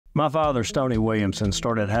My father, Stoney Williamson,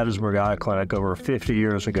 started Hattiesburg Eye Clinic over 50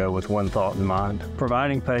 years ago with one thought in mind: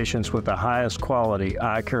 providing patients with the highest quality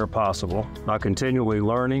eye care possible by continually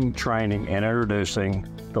learning, training, and introducing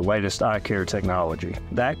the latest eye care technology.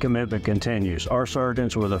 That commitment continues. Our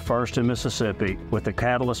surgeons were the first in Mississippi with the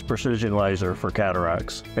CATALYS Precision Laser for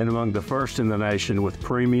cataracts, and among the first in the nation with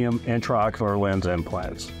premium intraocular lens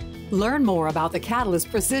implants. Learn more about the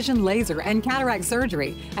CATALYS Precision Laser and cataract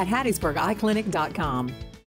surgery at HattiesburgEyeClinic.com.